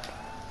shot,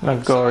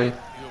 not Gori.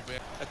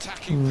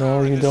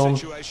 No, you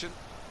don't.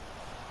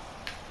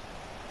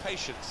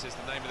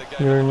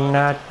 You're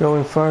not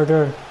going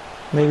further.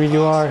 Maybe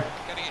you are.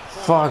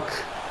 Fuck.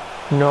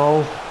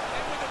 No.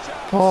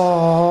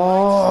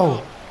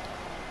 Oh.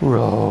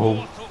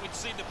 Row.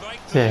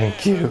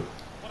 Thank you.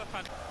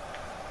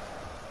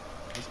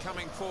 He's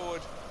coming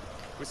forward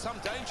with some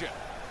danger.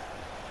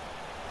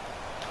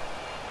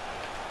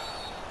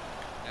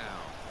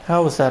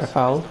 How was that a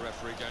foul?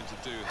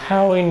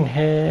 How in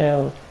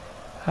hell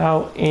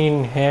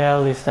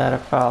is that a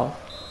foul?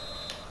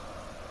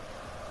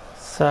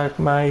 Suck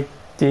my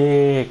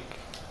dick.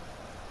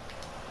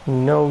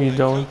 No, you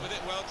don't.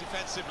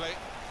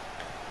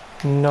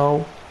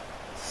 No.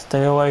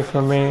 Stay away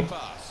from me.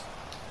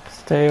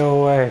 Stay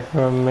away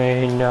from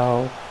me.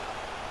 No.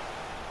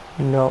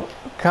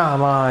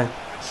 Come on.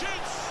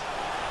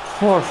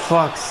 For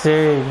fuck's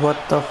sake. What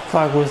the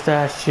fuck was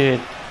that shit?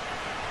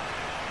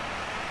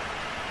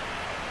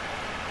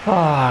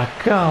 Ah,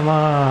 come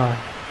on.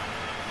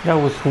 That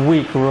was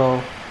weak,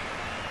 bro.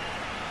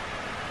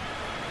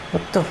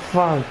 What the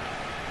fuck?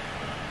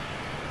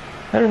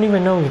 I don't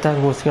even know if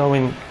that was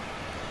going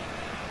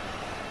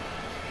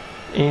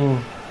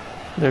in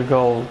the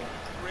goal.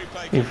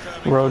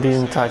 If Rowe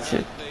didn't touch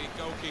it.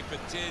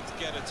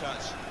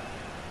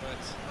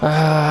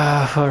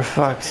 Ah, for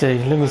fuck's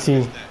sake. Let me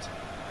see.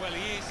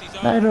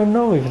 I don't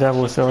know if that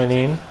was going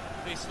in.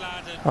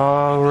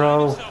 Oh,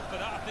 Rowe.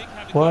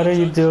 What are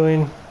you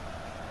doing?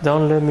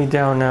 Don't let me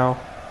down now.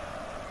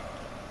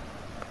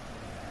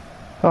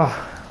 Oh,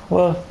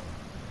 well,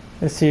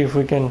 let's see if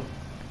we can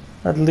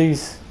at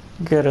least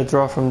get a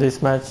draw from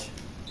this match.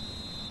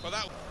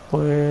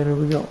 Where do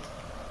we go?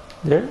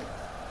 There?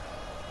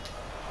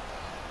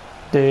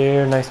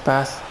 There, nice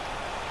pass.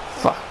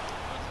 Fuck.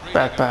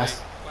 Bad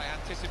pass.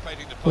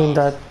 Win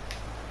that.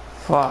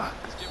 Fuck.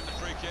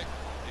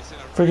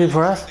 Free kick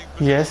for us?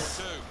 Yes.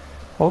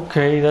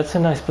 Okay, that's a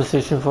nice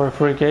position for a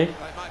free kick.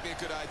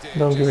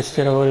 Don't give a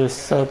shit about his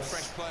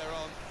subs.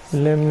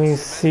 Let me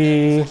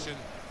see.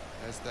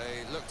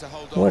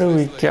 What do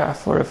we got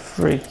for a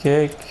free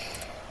kick?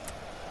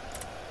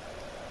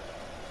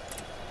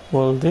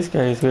 Well, this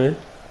guy is good.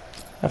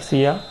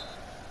 Garcia.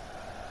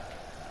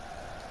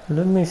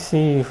 Let me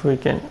see if we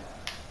can.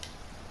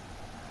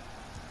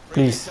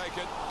 Please.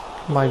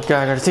 My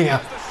God,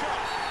 Garcia.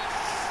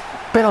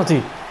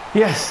 Penalty.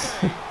 Yes.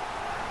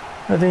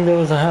 I think that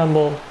was a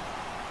handball.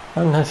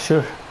 I'm not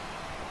sure.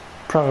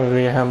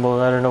 Probably a handball.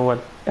 I don't know what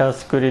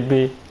else could it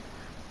be.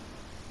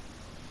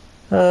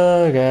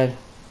 Oh God.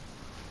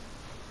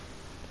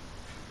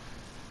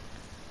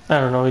 I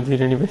don't know. It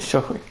didn't even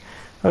show me.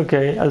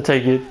 Okay, I'll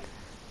take it.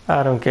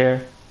 I don't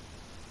care.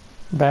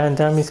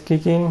 Bantam is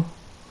kicking.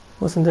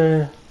 Wasn't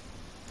there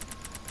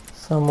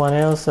someone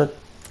else that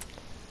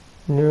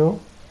knew?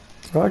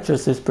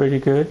 Rogers is pretty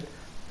good.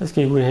 Let's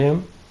keep with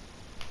him.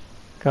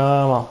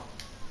 Come on.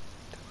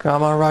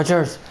 Come on,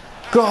 Rogers.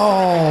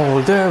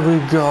 Goal! There we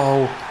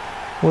go.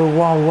 We're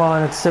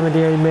 1-1 at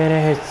 78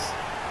 minutes.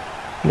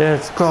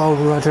 Let's go,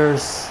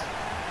 Rogers.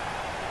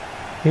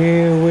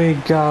 Here we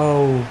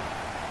go.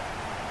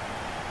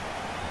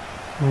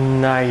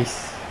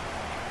 Nice.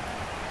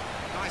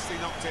 Nicely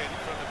knocked in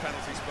from the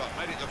penalty spot.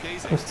 Made it look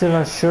easy. I'm still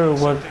not sure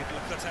what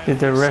did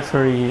the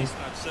referee.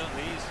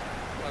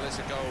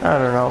 I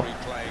don't know.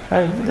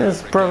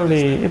 It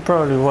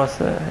probably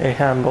was a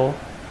handball.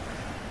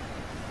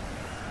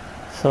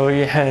 So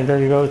yeah, there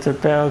you go to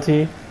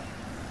penalty.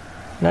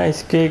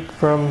 Nice kick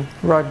from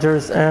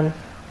Rogers and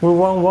we're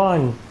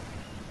 1-1.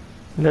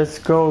 Let's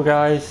go,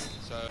 guys.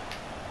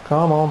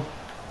 Come on.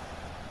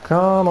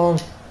 Come on.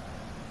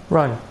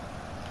 Run.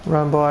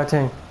 Run,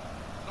 Boateng.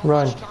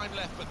 Run.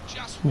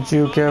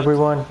 Juke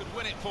everyone.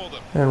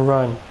 And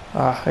run.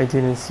 Ah, I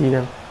didn't see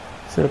them.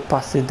 Should have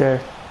passed it there.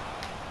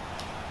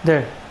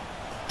 There.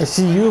 I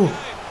see you.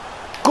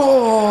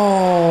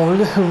 Goal!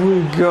 There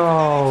we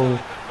go.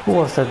 Who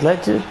was that?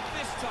 Legend?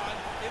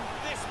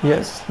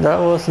 Yes, that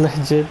was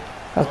legit.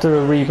 After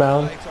a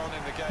rebound.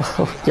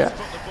 Oh yeah.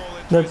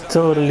 That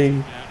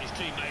totally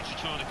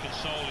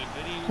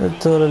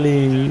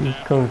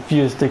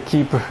confused the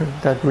keeper,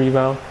 that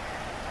rebound.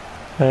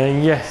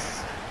 And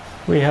yes,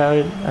 we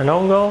had an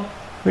own goal.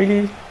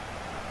 Really?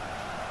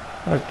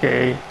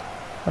 Okay,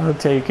 I'll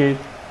take it.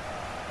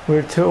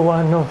 We're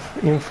 2-1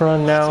 in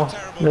front now.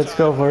 Let's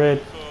go for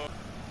it.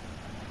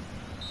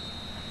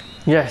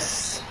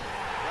 Yes,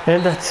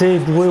 and that's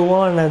it. We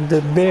won at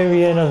the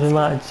very end of the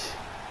match.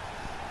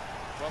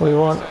 We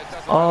won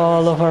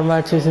all of our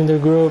matches in the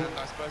group,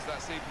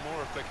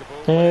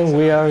 and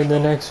we are in the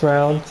next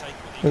round.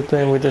 We're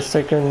playing with the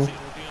second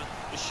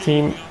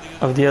team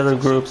of the other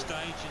group.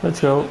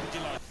 Let's go.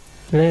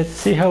 Let's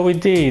see how we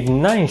did.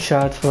 9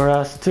 shots for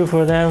us, 2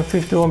 for them,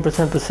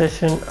 51%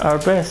 possession. Our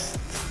best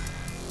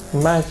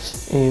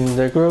match in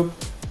the group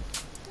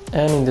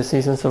and in the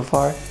season so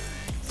far.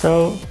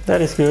 So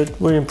that is good.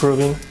 We're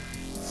improving.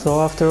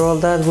 So after all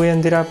that, we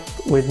ended up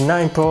with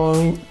 9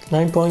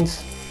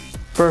 points.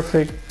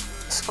 Perfect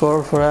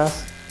score for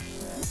us.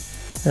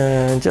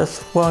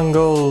 Just 1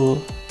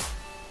 goal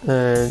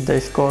they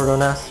scored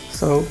on us.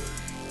 So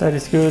that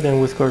is good, and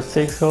we scored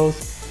 6 goals.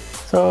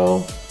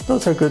 So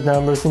those are good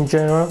numbers in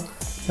general.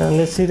 And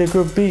let's see the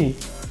group B.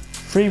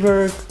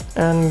 Freiburg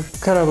and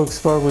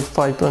Karabukspor with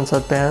 5 points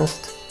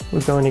advanced.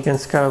 We're going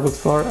against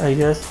Karabukspor, I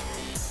guess.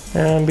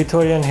 And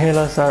Vitoria and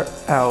Hellas are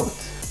out.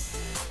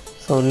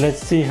 So let's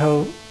see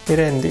how it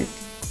ended.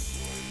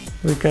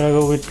 We're gonna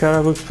go with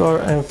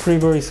Karabukspor and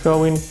Freiburg is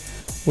going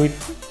with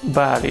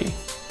Bari.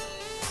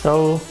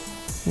 So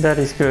that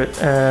is good.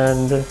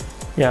 And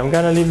yeah, I'm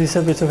gonna leave this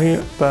episode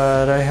here,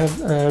 but I have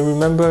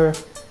remember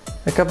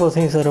a couple of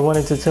things that I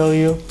wanted to tell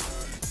you.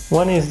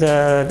 One is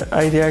that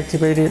I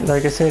deactivated,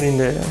 like I said in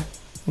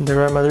the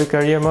Real Madrid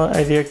career mode,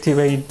 I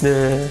deactivated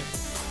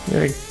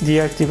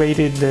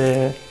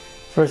the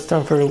first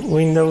transfer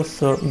window.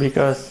 So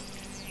because,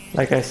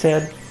 like I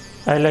said,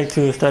 I like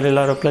to study a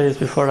lot of players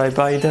before I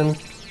buy them,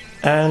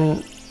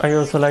 and I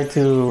also like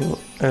to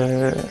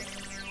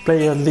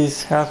play at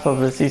least half of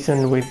the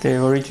season with the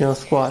original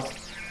squad.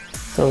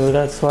 So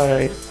that's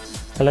why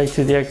I like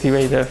to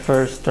deactivate the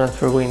first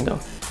transfer window.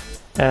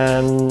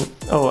 And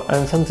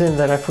and something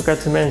that I forgot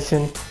to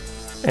mention,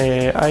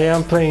 I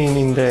am playing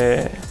in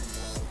the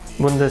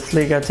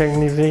Bundesliga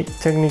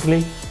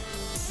technically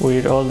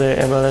with all the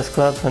MLS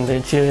clubs and the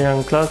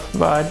Chilean clubs,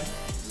 but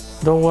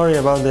don't worry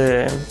about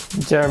the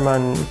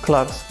German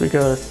clubs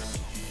because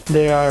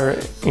they are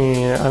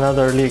in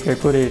another league. I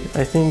put it,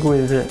 I think,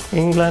 with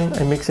England.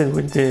 I mix it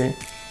with the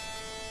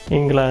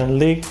England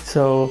league,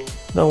 so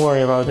don't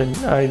worry about it.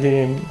 I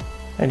didn't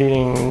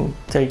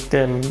take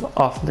them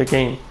off the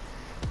game.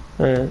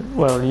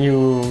 Well,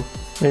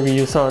 maybe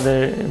you saw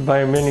the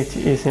Bayern Munich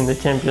is in the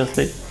Champions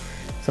League,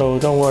 so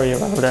don't worry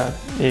about that.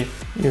 If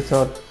you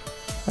thought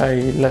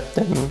I left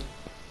them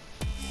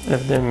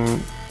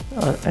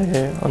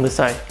on the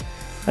side,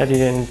 I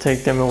didn't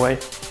take them away.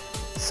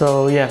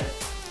 So yeah,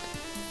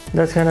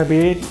 that's gonna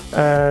be it.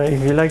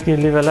 If you like it,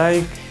 leave a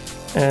like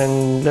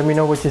and let me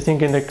know what you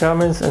think in the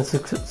comments, and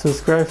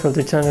subscribe for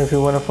the channel if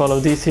you want to follow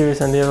this series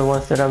and the other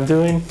ones that I'm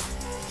doing.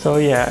 So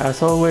yeah,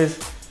 as always,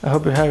 I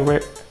hope you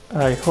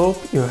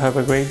have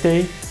a great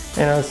day,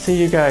 and I'll see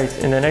you guys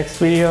in the next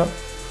video.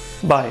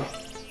 Bye.